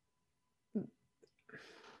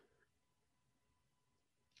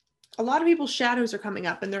a lot of people's shadows are coming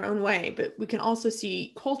up in their own way, but we can also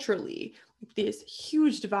see culturally like this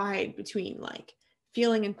huge divide between like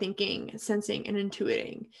feeling and thinking, sensing and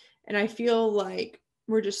intuiting. And I feel like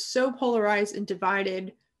we're just so polarized and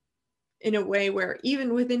divided in a way where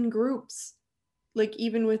even within groups, like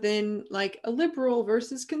even within like a liberal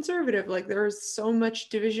versus conservative, like there's so much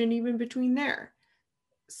division even between there.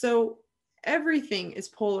 So everything is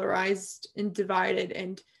polarized and divided.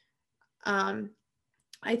 And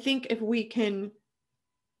I think if we can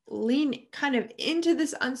lean kind of into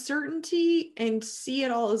this uncertainty and see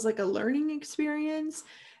it all as like a learning experience,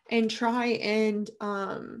 and try and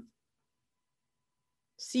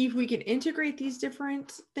see if we can integrate these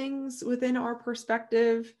different things within our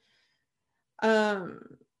perspective,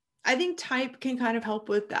 I think type can kind of help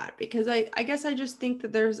with that, because I guess I just think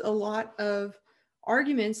that there's a lot of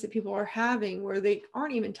arguments that people are having where they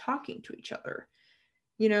aren't even talking to each other,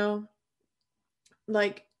 you know,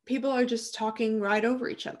 like people are just talking right over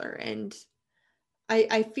each other. And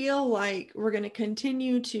I feel like we're going to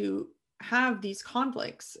continue to have these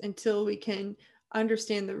conflicts until we can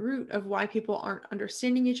understand the root of why people aren't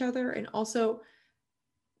understanding each other. And also,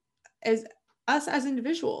 as us as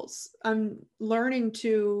individuals, I'm learning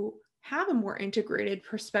to have a more integrated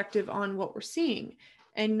perspective on what we're seeing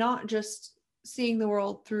and not just seeing the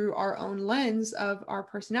world through our own lens of our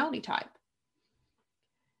personality type.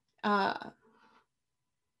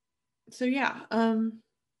 So yeah, I'm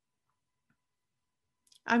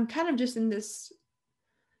kind of just in this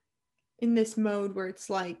mode where it's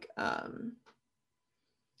like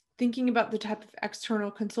thinking about the type of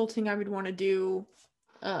external consulting I would want to do.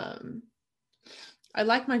 I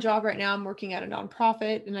like my job right now. I'm working at a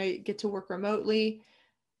nonprofit and I get to work remotely,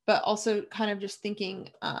 but also kind of just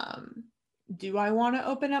thinking, do I want to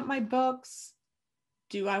open up my books?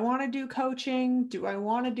 Do I want to do coaching? Do I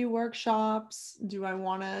want to do workshops? Do I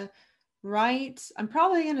want to write? I'm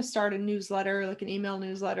probably going to start a newsletter, like an email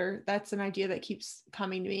newsletter. That's an idea that keeps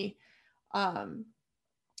coming to me. But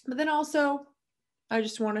then also, I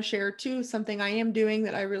just want to share too, something I am doing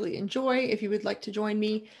that I really enjoy. If you would like to join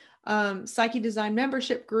me, Psyche Design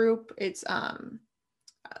membership group. It's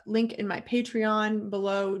link in my Patreon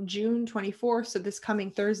below, June 24th. So this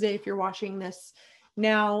coming Thursday, if you're watching this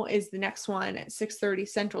now, is the next one at 6:30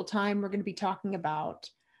 Central Time. We're going to be talking about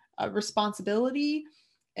responsibility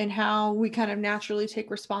and how we kind of naturally take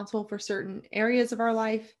responsible for certain areas of our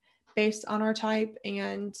life based on our type.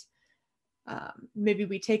 And maybe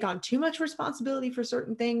we take on too much responsibility for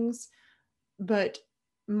certain things, but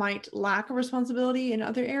might lack a responsibility in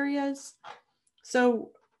other areas.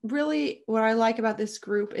 So really what I like about this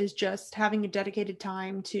group is just having a dedicated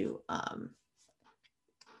time to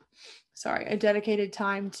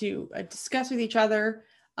discuss with each other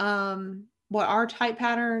what our type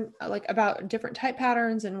pattern, like about different type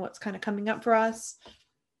patterns and what's kind of coming up for us.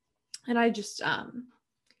 And I just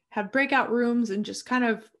have breakout rooms and just kind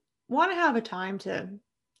of want to have a time to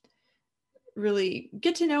really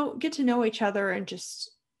get to know each other and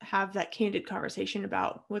just have that candid conversation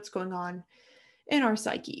about what's going on in our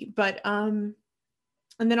psyche. But and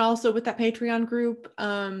then also with that Patreon group,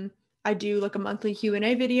 I do like a monthly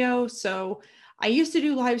Q&A video. So I used to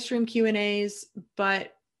do live stream Q&As,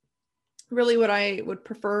 but really what I would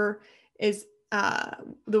prefer is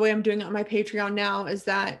the way I'm doing it on my Patreon now is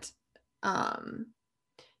that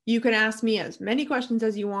you can ask me as many questions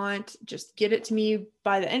as you want. Just get it to me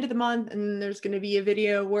by the end of the month. And there's going to be a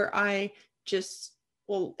video where I just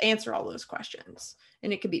will answer all those questions.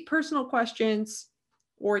 And it could be personal questions,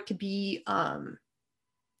 or it could be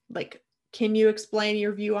like, can you explain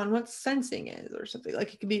your view on what sensing is, or something.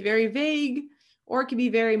 Like, it could be very vague, or it could be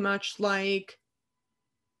very much like,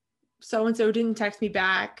 so-and-so didn't text me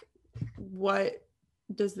back. What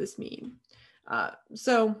does this mean?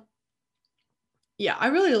 So yeah, I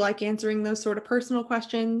really like answering those sort of personal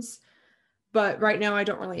questions, but right now I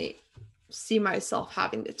don't really see myself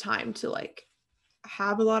having the time to like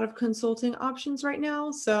have a lot of consulting options right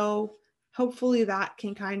now. So hopefully that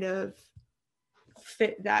can kind of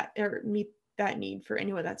fit that or meet that need for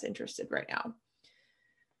anyone that's interested right now.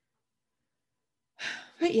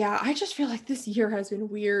 But yeah, I just feel like this year has been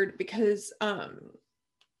weird because what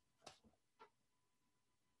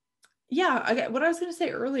I was going to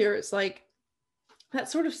say earlier is like that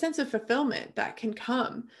sort of sense of fulfillment that can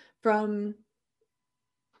come from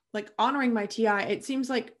like honoring my TI. It seems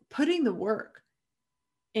like putting the work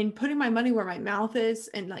and putting my money where my mouth is,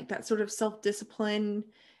 and like that sort of self-discipline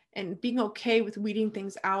and being okay with weeding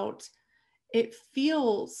things out. It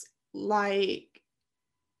feels like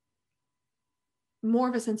more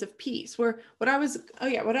of a sense of peace, where what I was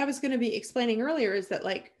going to be explaining earlier is that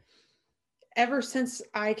like ever since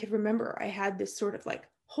I could remember, I had this sort of like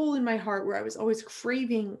hole in my heart where I was always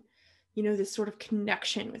craving, this sort of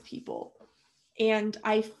connection with people. And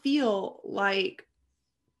I feel like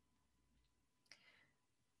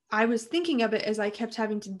I was thinking of it as I kept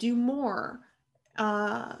having to do more,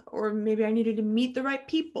 or maybe I needed to meet the right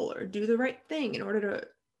people or do the right thing in order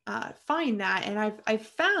to find that. And I've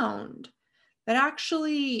found that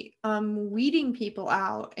actually weeding people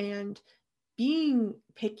out and being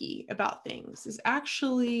picky about things is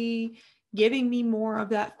actually giving me more of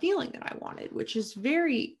that feeling that I wanted, which is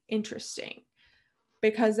very interesting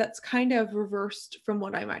because that's kind of reversed from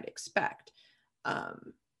what I might expect.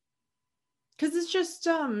 Because it's just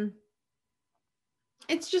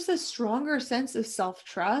a stronger sense of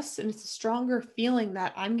self-trust, and it's a stronger feeling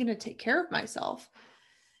that I'm going to take care of myself.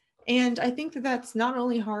 And I think that that's not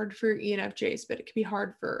only hard for ENFJs, but it can be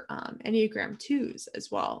hard for Enneagram 2s as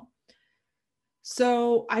well.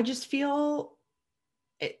 So I just feel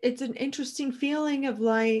it's an interesting feeling of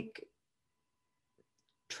like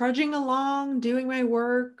trudging along, doing my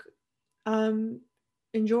work,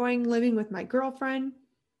 enjoying living with my girlfriend,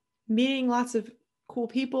 meeting lots of cool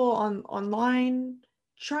people online,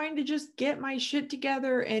 trying to just get my shit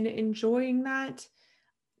together and enjoying that.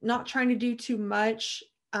 not trying to do too much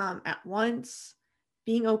at once,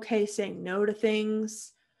 being okay saying no to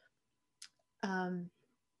things.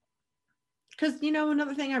 Because,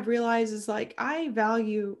 another thing I've realized is like, I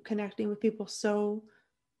value connecting with people so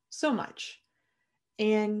much.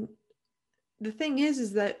 And the thing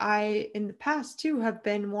is that I, in the past too, have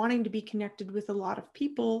been wanting to be connected with a lot of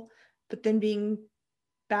people, but then being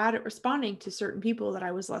bad at responding to certain people that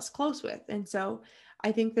I was less close with. And so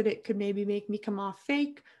I think that it could maybe make me come off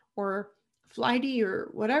fake or flighty or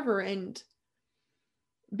whatever. And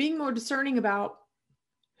being more discerning about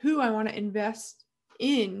who I want to invest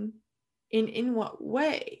in what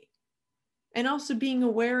way. And also being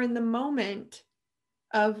aware in the moment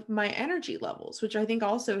of my energy levels, which I think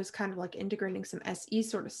also is kind of like integrating some SE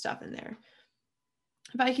sort of stuff in there.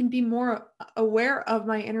 If I can be more aware of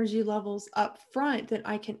my energy levels up front, then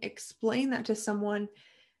I can explain that to someone,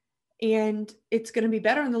 and it's going to be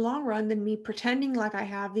better in the long run than me pretending like I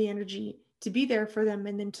have the energy to be there for them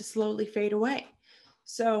and then to slowly fade away.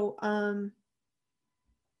 So,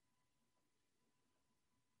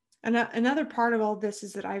 another part of all this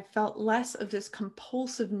is that I've felt less of this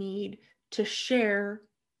compulsive need to share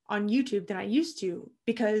on YouTube than I used to,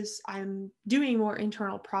 because I'm doing more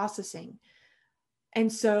internal processing. And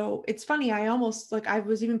so it's funny, I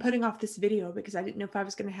was even putting off this video because I didn't know if I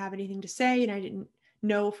was going to have anything to say, and I didn't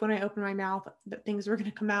know if when I opened my mouth that things were going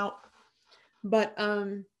to come out. But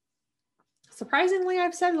surprisingly,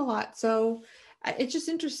 I've said a lot. So it's just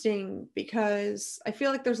interesting because I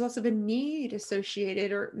feel like there's less of a need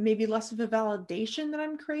associated, or maybe less of a validation that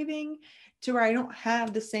I'm craving, to where I don't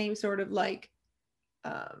have the same sort of like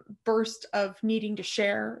burst of needing to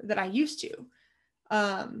share that I used to,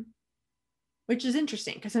 which is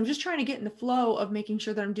interesting because I'm just trying to get in the flow of making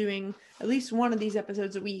sure that I'm doing at least one of these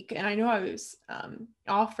episodes a week. And I know I was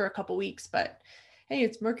off for a couple weeks, but hey,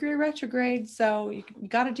 it's Mercury retrograde, so you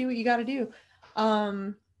got to do what you got to do.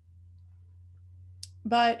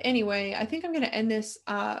 But anyway, I think I'm going to end this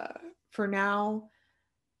for now.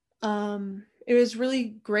 It was really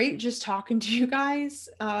great just talking to you guys.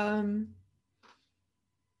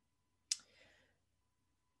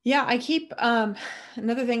 Yeah, I keep,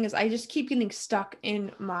 another thing is I just keep getting stuck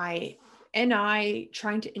in my NI,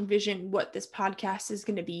 trying to envision what this podcast is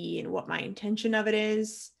going to be and what my intention of it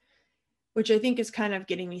is, which I think is kind of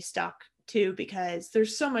getting me stuck too, because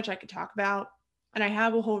there's so much I could talk about. And I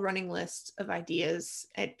have a whole running list of ideas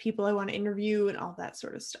and people I want to interview and all that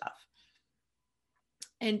sort of stuff.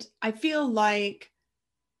 And I feel like,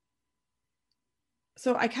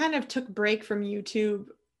 so I kind of took a break from YouTube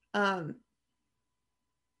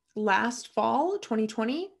last fall,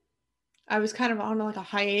 2020. I was kind of on like a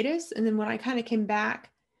hiatus. And then when I kind of came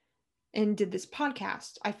back and did this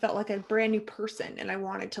podcast, I felt like a brand new person. And I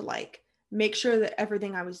wanted to like make sure that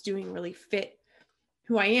everything I was doing really fit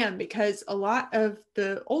who I am, because a lot of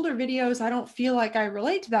the older videos, I don't feel like I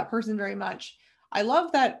relate to that person very much. I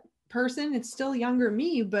love that person. It's still younger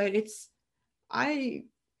me, but I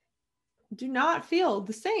do not feel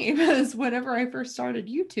the same as whenever I first started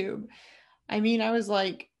YouTube. I mean, I was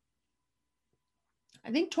like,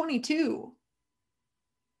 I think 22.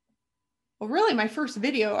 Well, really, my first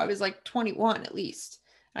video, I was like 21 at least.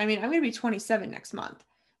 I mean, I'm going to be 27 next month.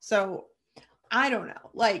 So I don't know.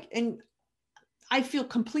 Like, and I feel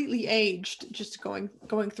completely aged just going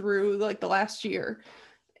through like the last year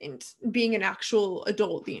and being an actual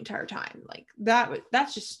adult the entire time. Like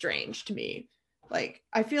that's just strange to me. Like,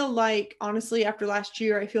 I feel like honestly after last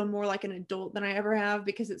year I feel more like an adult than I ever have,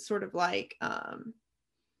 because it's sort of like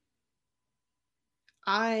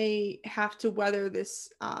I have to weather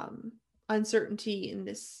this uncertainty and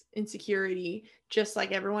this insecurity just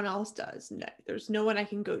like everyone else does. No, there's no one I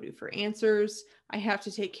can go to for answers. I have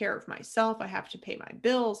to take care of myself. I have to pay my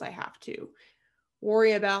bills. I have to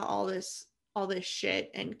worry about all this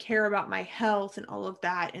shit and care about my health and all of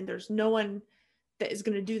that. And there's no one that is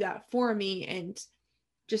going to do that for me. And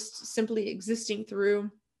just simply existing through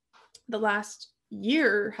the last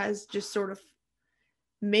year has just sort of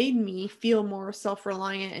made me feel more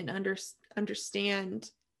self-reliant and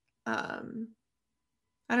understand I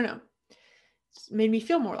don't know, it's made me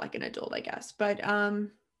feel more like an adult, I guess. But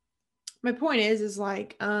my point is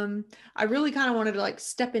like I really kind of wanted to like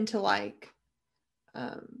step into like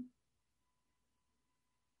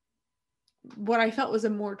what I felt was a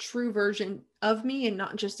more true version of me and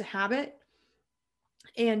not just a habit.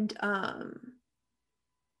 And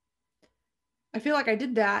I feel like I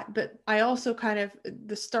did that, but I also kind of,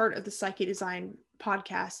 the start of the Psyche Design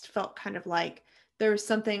podcast felt kind of like there was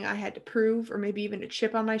something I had to prove, or maybe even a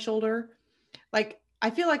chip on my shoulder. Like,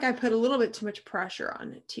 I feel like I put a little bit too much pressure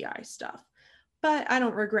on TI stuff, but I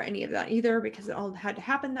don't regret any of that either because it all had to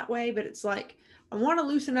happen that way. But it's like, I want to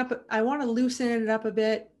loosen it up a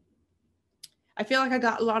bit. I feel like I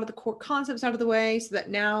got a lot of the core concepts out of the way so that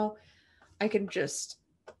now I can just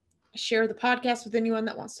share the podcast with anyone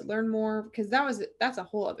that wants to learn more, because that's a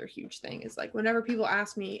whole other huge thing, is like whenever people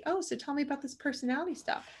ask me, oh, so tell me about this personality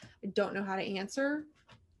stuff, I don't know how to answer.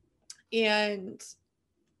 And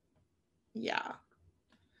yeah,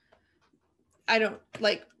 I don't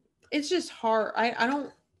like, it's just hard. I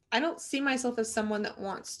don't see myself as someone that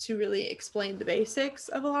wants to really explain the basics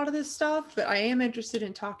of a lot of this stuff, but I am interested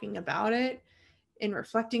in talking about it and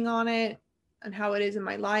reflecting on it and how it is in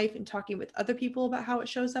my life, and talking with other people about how it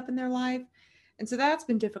shows up in their life. And so that's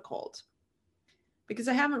been difficult because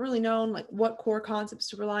I haven't really known like what core concepts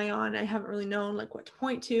to rely on. I haven't really known like what to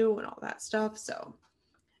point to and all that stuff. So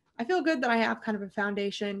I feel good that I have kind of a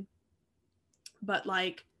foundation, but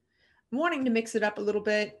like I'm wanting to mix it up a little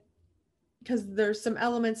bit because there's some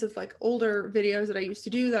elements of like older videos that I used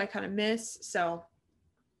to do that I kind of miss. So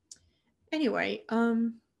anyway,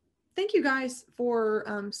 thank you guys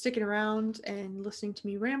for sticking around and listening to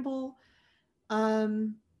me ramble. If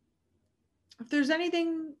there's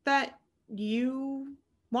anything that you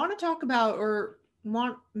want to talk about or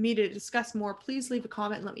want me to discuss more, please leave a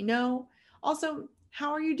comment and let me know. Also,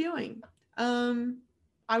 how are you doing?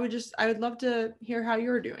 I would love to hear how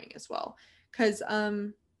you're doing as well, because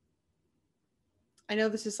I know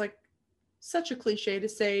this is like such a cliche to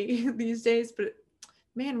say these days, but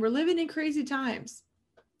man, we're living in crazy times.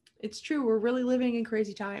 It's true. We're really living in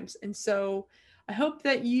crazy times. And so I hope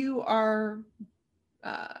that you are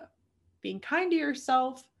being kind to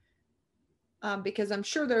yourself, because I'm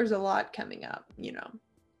sure there's a lot coming up, you know.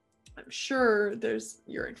 I'm sure there's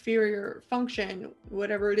your inferior function,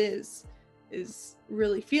 whatever it is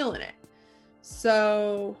really feeling it.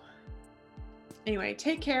 So anyway,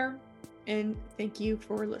 take care and thank you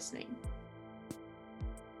for listening.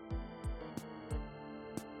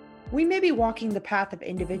 We may be walking the path of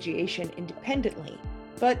individuation independently,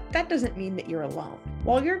 but that doesn't mean that you're alone.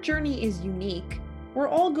 While your journey is unique, we're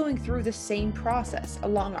all going through the same process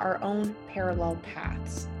along our own parallel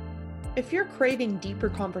paths. If you're craving deeper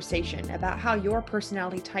conversation about how your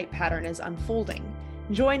personality type pattern is unfolding,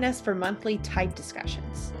 join us for monthly type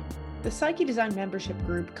discussions. The Psyche Design membership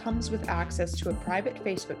group comes with access to a private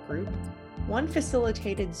Facebook group, one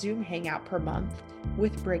facilitated Zoom hangout per month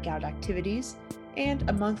with breakout activities, and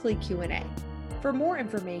a monthly Q&A. For more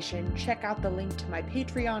information, check out the link to my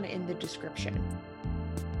Patreon in the description.